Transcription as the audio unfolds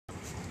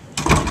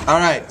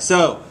Alright,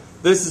 so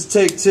this is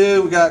take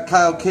two. We got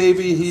Kyle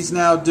Cavey. He's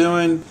now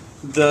doing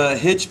the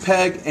hitch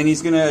peg and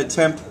he's going to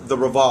attempt the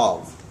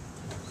revolve.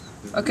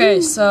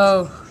 Okay,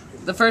 so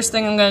the first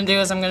thing I'm going to do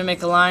is I'm going to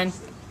make a line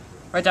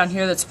right down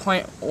here that's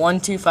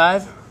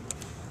 0.125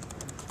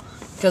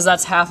 because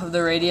that's half of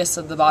the radius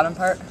of the bottom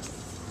part,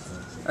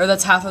 or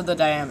that's half of the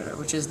diameter,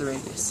 which is the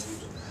radius.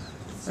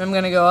 And I'm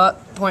going to go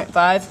up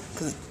 0.5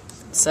 because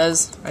it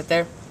says right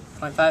there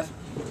 0.5.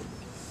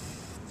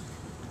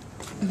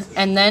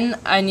 And then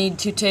I need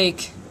to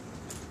take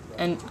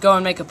and go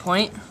and make a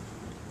point.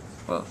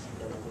 Whoa.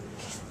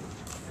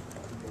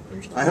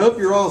 I hope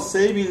you're all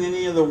saving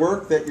any of the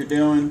work that you're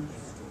doing.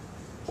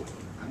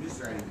 I'm just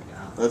writing it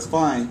down. That's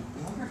fine.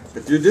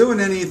 If you're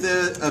doing any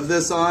of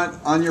this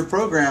on your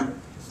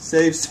program,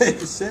 save,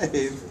 save,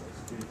 save.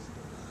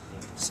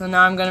 So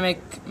now I'm going to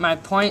make my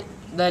point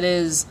that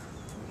is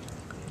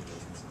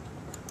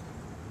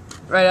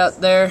right out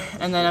there,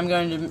 and then I'm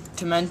going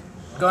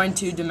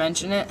to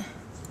dimension it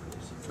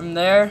from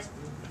there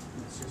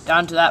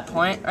down to that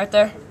point right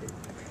there.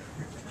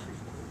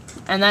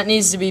 And that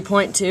needs to be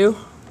 0.2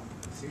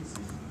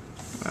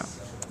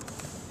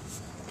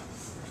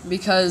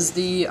 because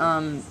the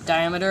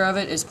diameter of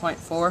it is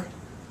 0.4,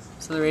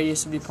 so the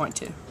radius would be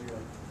 0.2.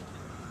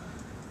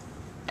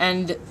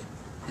 And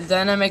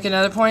then I make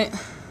another point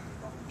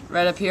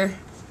right up here.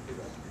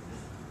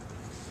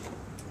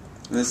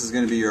 And this is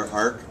going to be your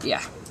arc?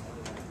 Yeah.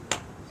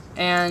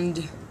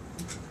 And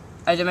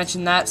I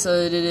dimension that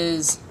so that it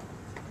is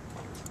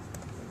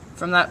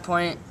from that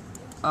point,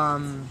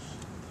 let's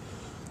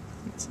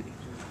see,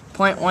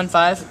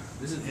 0.15.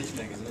 This is Hitch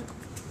Peg, isn't it?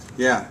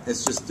 Yeah,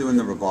 it's just doing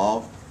the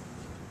revolve.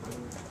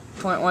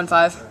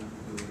 0.15.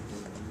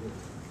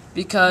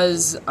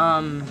 Because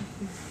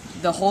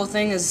the whole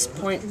thing is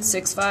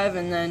 0.65,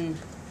 and then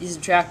you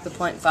subtract the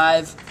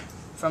 0.5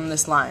 from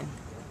this line.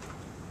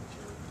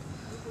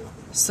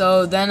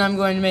 So then I'm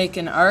going to make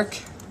an arc,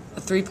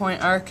 a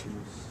 3-point arc,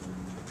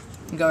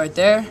 and go right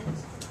there,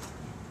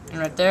 and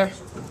right there,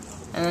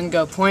 and then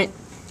go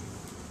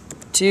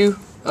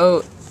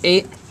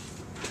 0.208.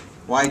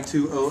 Why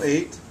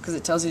 208? Because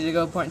it tells you to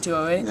go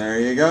 0.208. There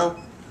you go.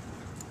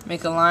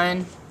 Make a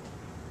line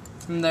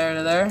from there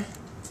to there.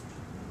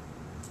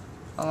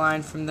 A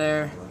line from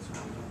there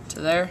to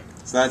there.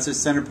 So that's your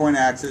center point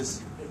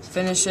axis.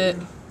 Finish it.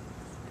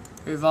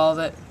 Revolve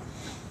it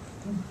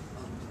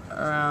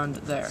around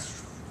there.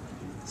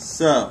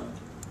 So,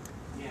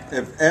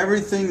 if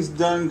everything's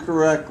done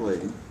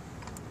correctly,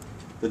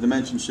 the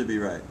dimension should be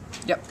right.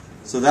 Yep.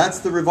 So that's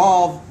the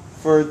revolve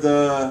for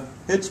the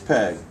hitch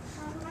peg.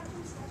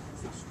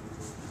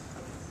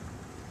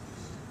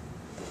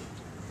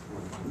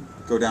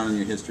 Go down in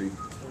your history.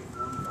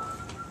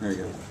 There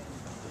you go.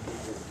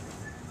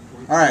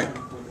 Alright.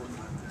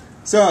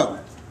 So,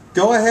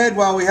 go ahead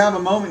while we have a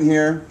moment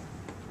here,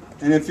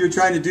 and if you're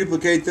trying to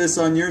duplicate this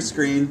on your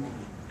screen,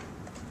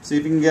 see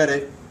if you can get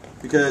it,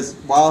 because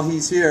while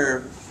he's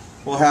here,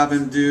 we'll have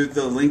him do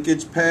the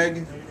linkage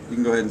peg. You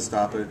can go ahead and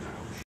stop it.